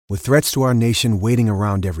With threats to our nation waiting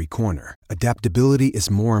around every corner, adaptability is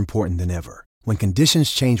more important than ever. When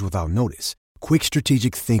conditions change without notice, quick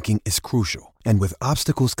strategic thinking is crucial. And with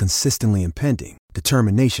obstacles consistently impending,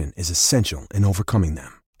 determination is essential in overcoming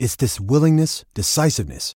them. It's this willingness,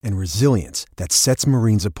 decisiveness, and resilience that sets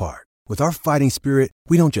Marines apart. With our fighting spirit,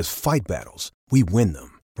 we don't just fight battles, we win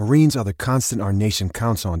them. Marines are the constant our nation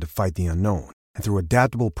counts on to fight the unknown. And through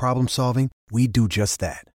adaptable problem solving, we do just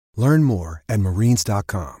that. Learn more at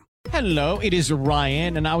marines.com. Hello, it is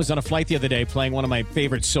Ryan, and I was on a flight the other day playing one of my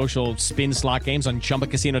favorite social spin slot games on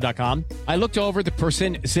ChumbaCasino.com. I looked over at the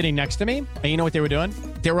person sitting next to me, and you know what they were doing?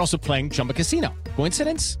 They were also playing Chumba Casino.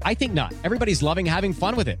 Coincidence? I think not. Everybody's loving having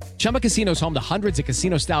fun with it. Chumba Casino is home to hundreds of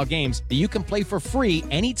casino-style games that you can play for free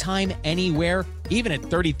anytime, anywhere, even at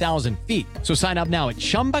 30,000 feet. So sign up now at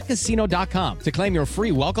ChumbaCasino.com to claim your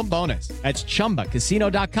free welcome bonus. That's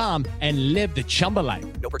ChumbaCasino.com and live the Chumba life.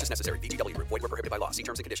 No purchase necessary. VGW. Void where prohibited by law. See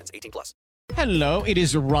terms and conditions. 18+. Hello, it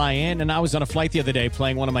is Ryan, and I was on a flight the other day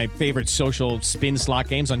playing one of my favorite social spin slot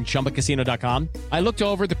games on ChumbaCasino.com. I looked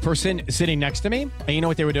over at the person sitting next to me, and you know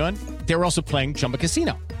what they were doing? They were also playing Chumba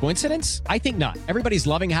Casino. Coincidence? I think not. Everybody's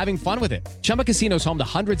loving having fun with it. Chumba Casino is home to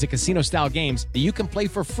hundreds of casino-style games that you can play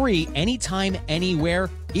for free anytime, anywhere,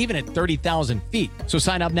 even at 30,000 feet. So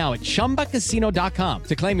sign up now at ChumbaCasino.com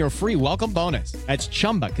to claim your free welcome bonus. That's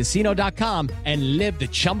ChumbaCasino.com and live the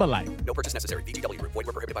Chumba life. No purchase necessary. VGW. Void where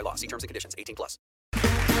prohibited by law. See terms and conditions. 18+.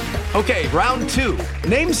 Okay, round two.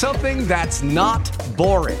 Name something that's not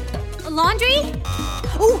boring. A laundry?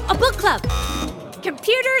 Ooh, a book club.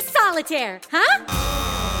 Computer solitaire, huh?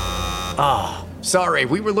 Ah, sorry,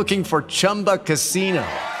 we were looking for Chumba Casino.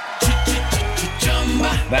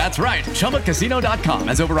 That's right, ChumbaCasino.com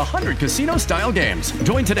has over 100 casino-style games.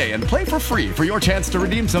 Join today and play for free for your chance to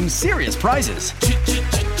redeem some serious prizes.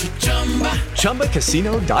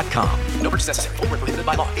 ChumbaCasino.com. No purchase necessary. Void where prohibited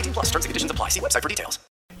by law. 18+. Terms and conditions apply. See website for details.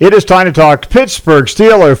 It is time to talk Pittsburgh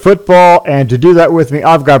Steelers football, and to do that with me,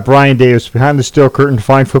 I've got Brian Davis, behind the steel curtain,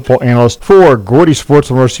 fine football analyst for Gordy Sports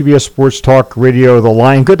on our CBS Sports Talk Radio, The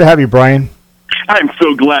Line. Good to have you, Brian. I'm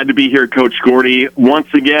so glad to be here, Coach Gordy. Once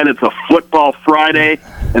again, it's a football Friday,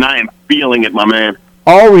 and I am feeling it, my man.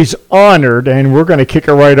 Always honored, and we're going to kick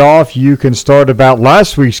it right off. You can start about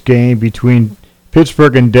last week's game between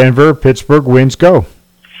Pittsburgh and Denver. Pittsburgh wins. Go.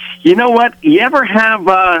 You know what? You ever have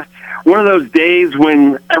one of those days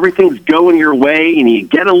when everything's going your way and you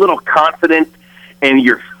get a little confident and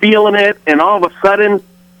you're feeling it, and all of a sudden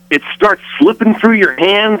it starts slipping through your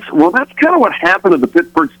hands? Well, that's kind of what happened to the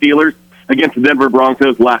Pittsburgh Steelers against the Denver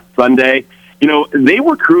Broncos last Sunday. You know, they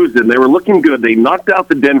were cruising. They were looking good. They knocked out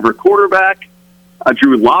the Denver quarterback,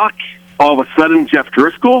 Drew Lock. All of a sudden, Jeff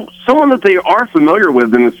Driscoll, someone that they are familiar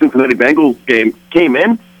with in the Cincinnati Bengals game, came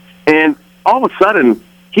in, and all of a sudden,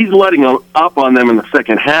 he's letting up on them in the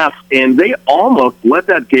second half, and they almost let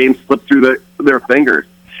that game slip through their fingers.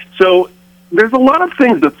 So there's a lot of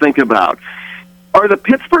things to think about. Are the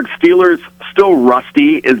Pittsburgh Steelers still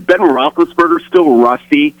rusty? Is Ben Roethlisberger still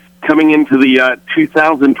rusty coming into the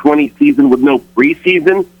 2020 season with no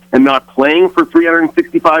preseason and not playing for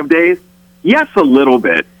 365 days? Yes, a little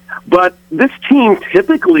bit. But this team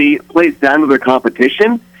typically plays down to their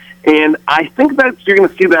competition, and I think that you're going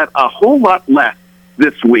to see that a whole lot less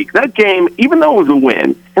this week. That game, even though it was a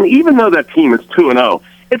win, and even though that team is 2-0,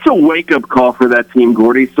 it's a wake-up call for that team,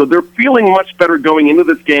 Gordy. So they're feeling much better going into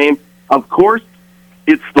this game. Of course,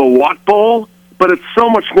 it's the Watt Bowl, but it's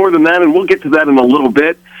so much more than that, and we'll get to that in a little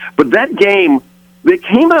bit. But that game, they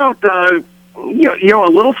came out, a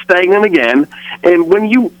little stagnant again. And when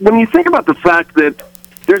you think about the fact that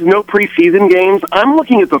there's no preseason games, I'm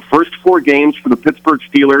looking at the first four games for the Pittsburgh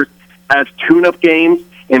Steelers as tune-up games.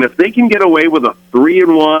 And if they can get away with a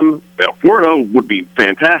 3-1, 4-0 would be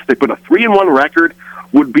fantastic, but a 3-1 record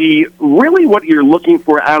would be really what you're looking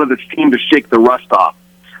for out of this team to shake the rust off.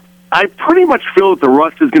 I pretty much feel that the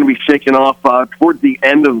rust is going to be shaken off towards the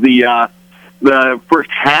end of the first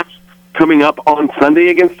half coming up on Sunday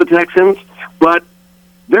against the Texans. But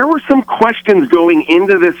there were some questions going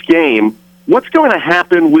into this game. What's going to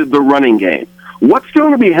happen with the running game? What's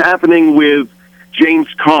going to be happening with James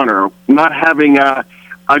Conner not having a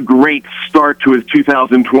great start to his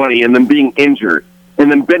 2020 and then being injured, and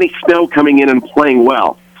then Benny Snell coming in and playing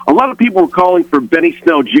well? A lot of people were calling for Benny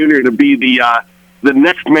Snell Jr. to be the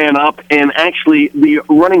next man up and actually the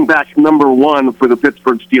running back number one for the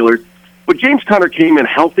Pittsburgh Steelers. But James Conner came in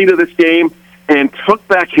healthy to this game and took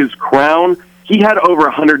back his crown. He had over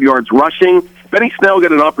 100 yards rushing. Benny Snell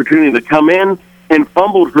got an opportunity to come in and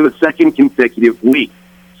fumbled for the second consecutive week.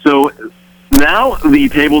 So now the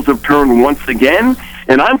tables have turned once again,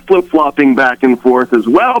 and I'm flip-flopping back and forth as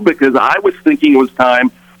well because I was thinking it was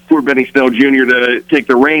time for Benny Snell Jr. to take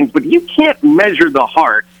the reins, but you can't measure the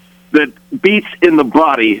heart that beats in the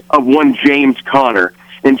body of one James Conner.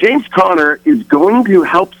 And James Conner is going to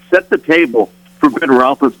help set the table for Ben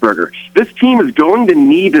Roethlisberger. This team is going to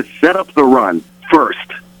need to set up the run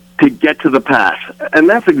first to get to the pass. And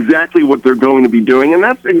that's exactly what they're going to be doing, and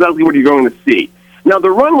that's exactly what you're going to see. Now,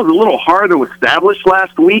 the run was a little hard to establish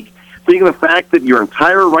last week, thinking of the fact that your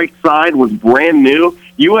entire right side was brand new.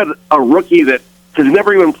 You had a rookie that has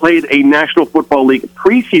never even played a National Football League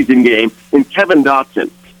preseason game in Kevin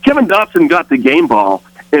Dotson. Kevin Dotson got the game ball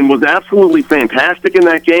and was absolutely fantastic in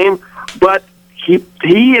that game, but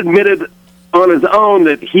he admitted on his own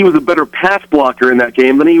that he was a better pass blocker in that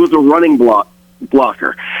game than he was a running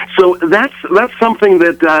blocker. So that's something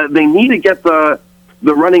that they need to get the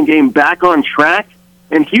running game back on track,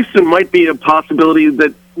 and Houston might be a possibility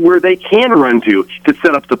that where they can run to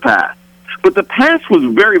set up the pass. But the pass was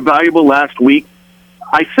very valuable last week.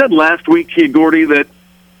 I said last week to you, Gordy, that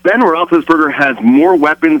Ben Roethlisberger has more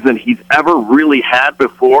weapons than he's ever really had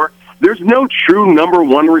before. There's no true number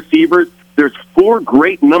one receivers. There's 4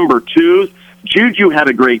 great number 2s. Juju had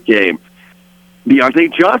a great game.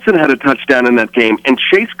 Deontay Johnson had a touchdown in that game. And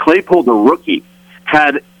Chase Claypool, the rookie,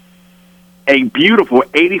 had a beautiful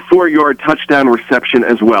 84-yard touchdown reception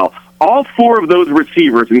as well. All 4 of those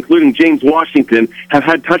receivers, including James Washington, have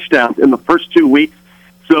had touchdowns in the first 2 weeks.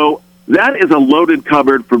 So that is a loaded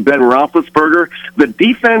cupboard for Ben Roethlisberger. The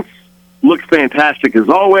defense looks fantastic as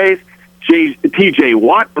always. T.J.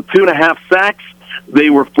 Watt with 2.5 sacks. They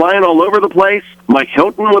were flying all over the place. Mike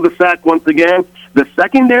Hilton with a sack once again. The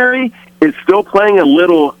secondary is still playing a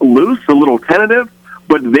little loose, a little tentative,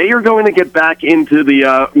 but they are going to get back into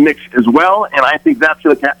the mix as well, and I think that's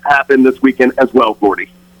going to happen this weekend as well, Gordy.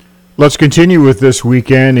 Let's continue with this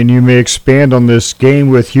weekend, and you may expand on this game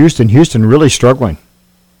with Houston. Houston really struggling.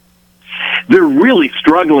 They're really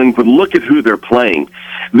struggling, but look at who they're playing.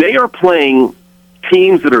 They are playing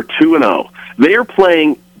teams that are 2-0. They are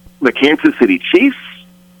playing the Kansas City Chiefs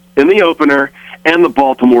in the opener and the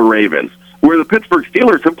Baltimore Ravens, where the Pittsburgh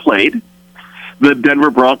Steelers have played, the Denver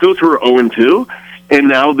Broncos, who are 0-2, and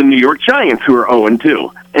now the New York Giants, who are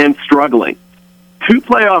 0-2, and struggling. 2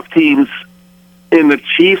 playoff teams in the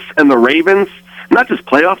Chiefs and the Ravens, not just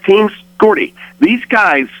playoff teams, Gordy, these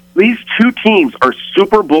 2 teams are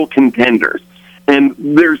Super Bowl contenders, and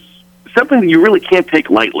there's something that you really can't take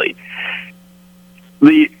lightly.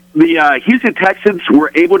 The Houston Texans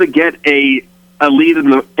were able to get a lead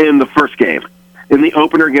in the first game, in the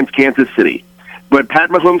opener against Kansas City. But Pat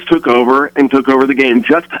Mahomes took over the game,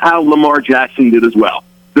 just how Lamar Jackson did as well.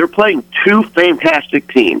 They're playing 2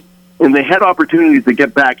 fantastic teams, and they had opportunities to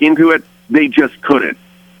get back into it. They just couldn't.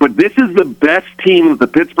 But this is the best team that the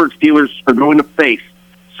Pittsburgh Steelers are going to face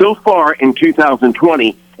so far in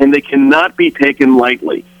 2020, and they cannot be taken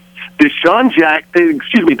lightly. Deshaun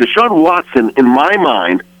Watson, in my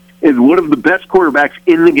mind, is one of the best quarterbacks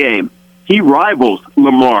in the game. He rivals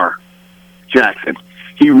Lamar Jackson.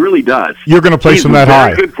 He really does. You're going to place him that high.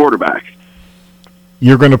 He's a very good quarterback.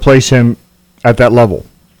 You're going to place him at that level.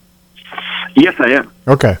 Yes, I am.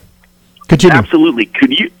 Okay. Continue. Absolutely.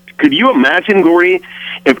 Could you imagine, Gordy,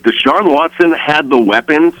 if Deshaun Watson had the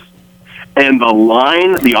weapons and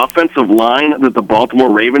the offensive line that the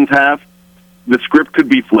Baltimore Ravens have? The script could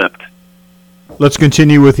be flipped. Let's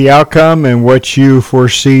continue with the outcome and what you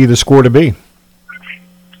foresee the score to be.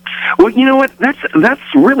 Well, you know what?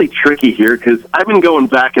 That's really tricky here because I've been going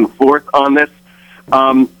back and forth on this.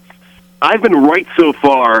 I've been right so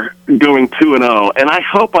far, going 2-0, and I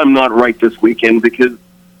hope I'm not right this weekend because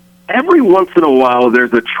every once in a while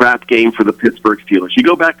there's a trap game for the Pittsburgh Steelers. You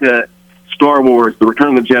go back to Star Wars, The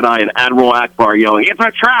Return of the Jedi, and Admiral Akbar yelling, "It's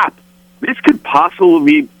a trap!" This could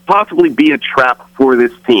possibly be a trap for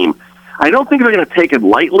this team. I don't think they're going to take it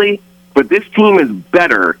lightly, but this team is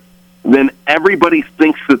better than everybody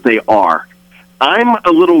thinks that they are. I'm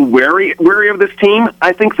a little wary of this team.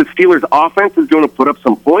 I think the Steelers' offense is going to put up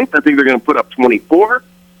some points. I think they're going to put up 24.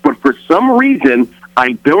 But for some reason,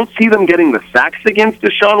 I don't see them getting the sacks against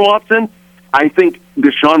Deshaun Watson. I think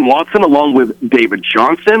Deshaun Watson, along with David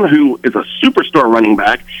Johnson, who is a superstar running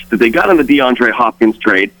back that they got in the DeAndre Hopkins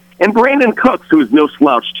trade, and Brandon Cooks, who is no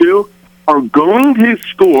slouch too, are going to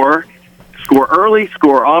score early,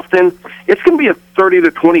 score often. It's going to be a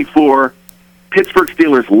 30-24 Pittsburgh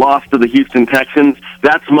Steelers loss to the Houston Texans.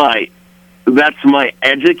 That's my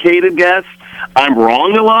educated guess. I'm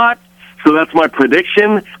wrong a lot, so that's my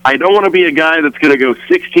prediction. I don't want to be a guy that's going to go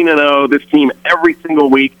 16-0. This team every single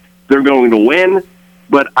week they're going to win,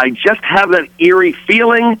 but I just have that eerie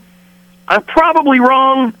feeling. I'm probably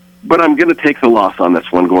wrong, but I'm going to take the loss on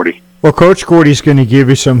this one, Gordy. Well, Coach Gordy's going to give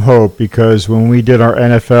you some hope because when we did our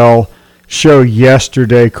NFL show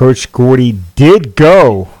yesterday, Coach Gordy did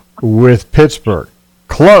go with Pittsburgh.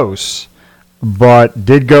 Close, but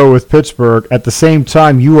did go with Pittsburgh. At the same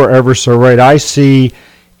time, you are ever so right. I see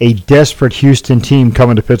a desperate Houston team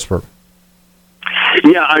coming to Pittsburgh.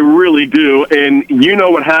 Yeah, I really do. And you know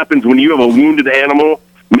what happens when you have a wounded animal?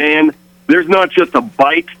 Man, there's not just a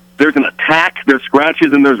bite. There's an attack, there's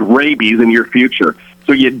scratches, and there's rabies in your future.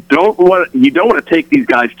 So you don't want to take these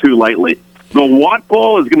guys too lightly. The Watt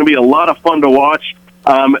Bowl is going to be a lot of fun to watch.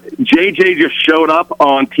 JJ just showed up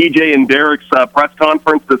on TJ and Derek's press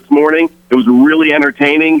conference this morning. It was really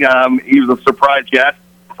entertaining. He was a surprise guest.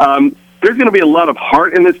 There's going to be a lot of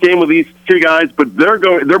heart in this game with these two guys, but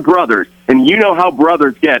they're brothers, and you know how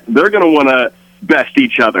brothers get. They're going to want to best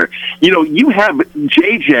each other. You know, you have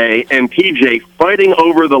JJ and TJ fighting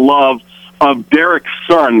over the love of Derek's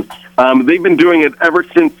son. They've been doing it ever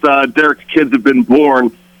since Derek's kids have been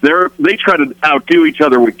born. They try to outdo each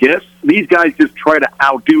other with gifts. These guys just try to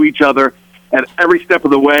outdo each other at every step of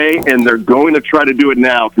the way, and they're going to try to do it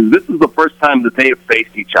now because this is the first time that they have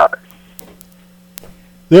faced each other.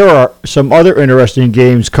 There are some other interesting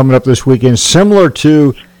games coming up this weekend, similar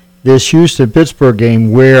to this Houston-Pittsburgh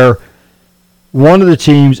game, where one of the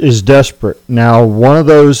teams is desperate. Now, one of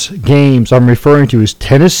those games I'm referring to is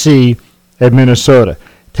Tennessee at Minnesota.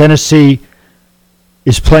 Tennessee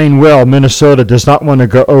is playing well. Minnesota does not want to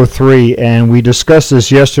go 0-3, and we discussed this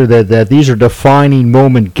yesterday that these are defining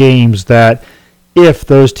moment games that if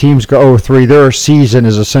those teams go 0-3, their season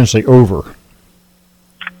is essentially over.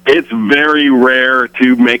 It's very rare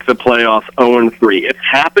to make the playoffs 0-3. It's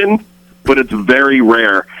happened, but it's very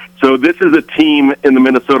rare. So this is a team in the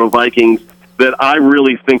Minnesota Vikings that I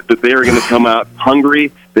really think that they are going to come out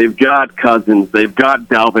hungry. They've got Cousins. They've got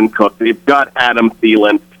Dalvin Cook. They've got Adam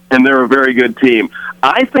Thielen, and they're a very good team.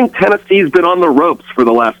 I think Tennessee's been on the ropes for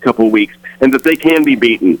the last couple of weeks, and that they can be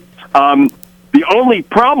beaten. The only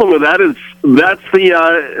problem with that is that's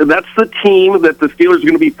the team that the Steelers are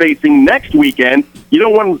going to be facing next weekend. You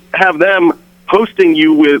don't want to have them hosting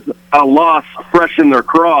you with a loss fresh in their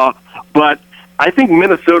craw, but I think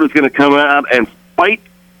Minnesota's going to come out and fight.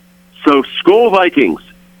 So, Skol Vikings.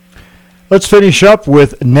 Let's finish up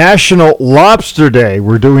with National Lobster Day.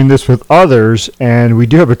 We're doing this with others, and we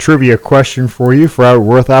do have a trivia question for you for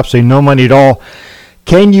worth absolutely no money at all.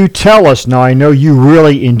 Can you tell us, now I know you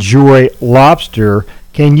really enjoy lobster,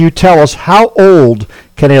 can you tell us how old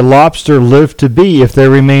can a lobster live to be if they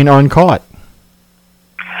remain uncaught?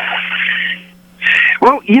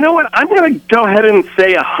 Well, you know what? I'm going to go ahead and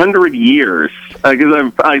say 100 years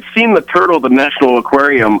because I've seen the turtle at the National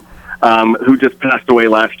Aquarium who just passed away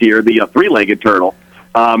last year, the three-legged turtle,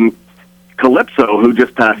 Calypso, who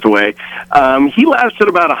just passed away. He lasted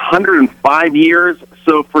about 105 years.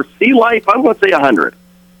 So for sea life, I'm going to say 100.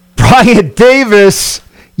 Brian Davis,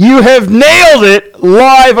 you have nailed it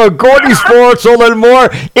live on Gordy Sports and more.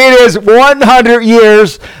 It is 100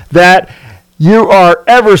 years that you are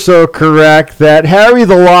ever so correct that Harry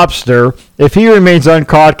the Lobster, if he remains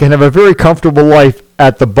uncaught, can have a very comfortable life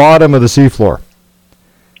at the bottom of the seafloor.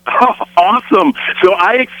 Oh, awesome. So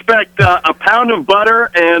I expect a pound of butter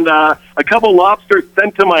and a couple lobsters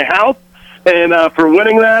sent to my house. And for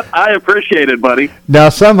winning that, I appreciate it, buddy. Now,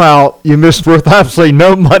 somehow, you missed worth absolutely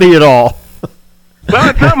no money at all. Well,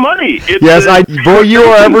 it's not money. Yes, boy, you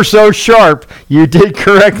are ever so sharp. You did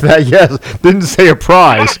correct that, yes. Didn't say a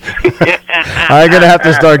prize. I'm going to have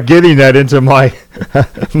to start getting that into my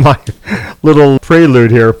my little prelude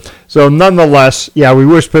here. So, nonetheless, yeah, we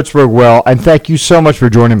wish Pittsburgh well, and thank you so much for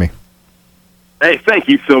joining me. Hey, thank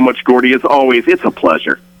you so much, Gordy. As always, it's a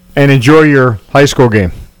pleasure. And enjoy your high school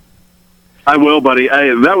game. I will, buddy.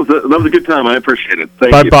 That was a good time. I appreciate it.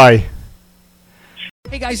 Thank you. Bye-bye.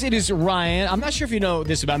 Hey guys, it is Ryan. I'm not sure if you know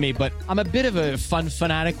this about me, but I'm a bit of a fun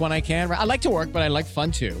fanatic when I can. I like to work, but I like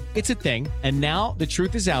fun too. It's a thing. And now the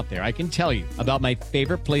truth is out there. I can tell you about my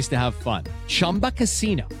favorite place to have fun. Chumba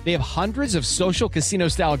Casino. They have hundreds of social casino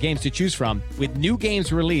style games to choose from with new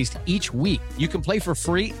games released each week. You can play for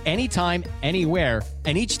free anytime, anywhere.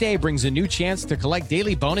 And each day brings a new chance to collect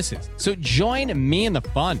daily bonuses. So join me in the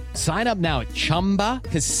fun. Sign up now at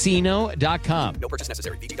ChumbaCasino.com. No purchase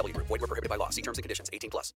necessary. VGW Group. Void where prohibited by law. See terms and conditions.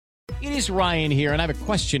 18+. It is Ryan here, and I have a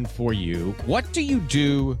question for you. What do you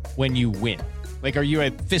do when you win? Like, are you a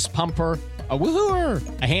fist pumper, a woohooer,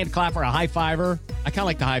 a hand clapper, a high fiver? I kind of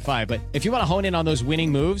like the high five, but if you want to hone in on those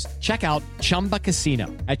winning moves, check out Chumba Casino.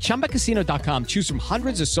 At ChumbaCasino.com, choose from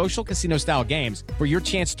hundreds of social casino style games for your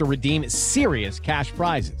chance to redeem serious cash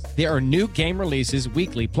prizes. There are new game releases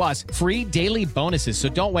weekly, plus free daily bonuses. So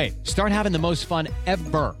don't wait. Start having the most fun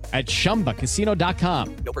ever at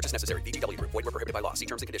ChumbaCasino.com. No purchase necessary. VGW Group. Void where prohibited by law. See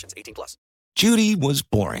terms and conditions. 18+. Judy was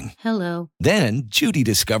boring. Hello. Then Judy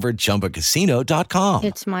discovered ChumbaCasino.com.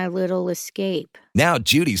 It's my little escape. Now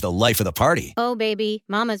Judy's the life of the party. Oh, baby,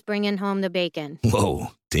 mama's bringing home the bacon. Whoa,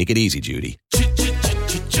 take it easy, Judy.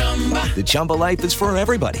 The Chumba life is for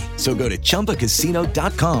everybody. So go to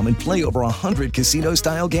ChumbaCasino.com and play over 100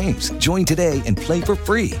 casino-style games. Join today and play for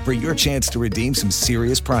free for your chance to redeem some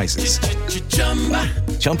serious prizes.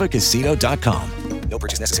 ChumbaCasino.com. No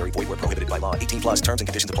purchase necessary. Void where prohibited by law. 18+. Terms and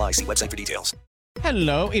conditions apply. See website for details.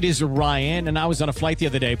 Hello, it is Ryan, and I was on a flight the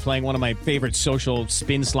other day playing one of my favorite social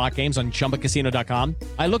spin slot games on ChumbaCasino.com.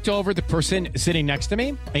 I looked over at the person sitting next to me,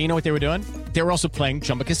 and you know what they were doing? They were also playing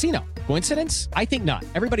Chumba Casino. Coincidence? I think not.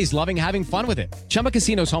 Everybody's loving having fun with it. Chumba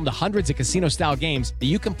Casino is home to hundreds of casino-style games that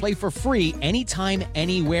you can play for free anytime,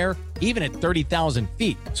 anywhere, even at 30,000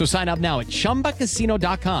 feet. So sign up now at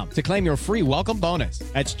ChumbaCasino.com to claim your free welcome bonus.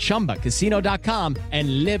 That's ChumbaCasino.com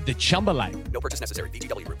and live the Chumba life. No purchase necessary.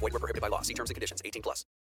 VGW Group. Void where prohibited by law. See terms and conditions. 18+.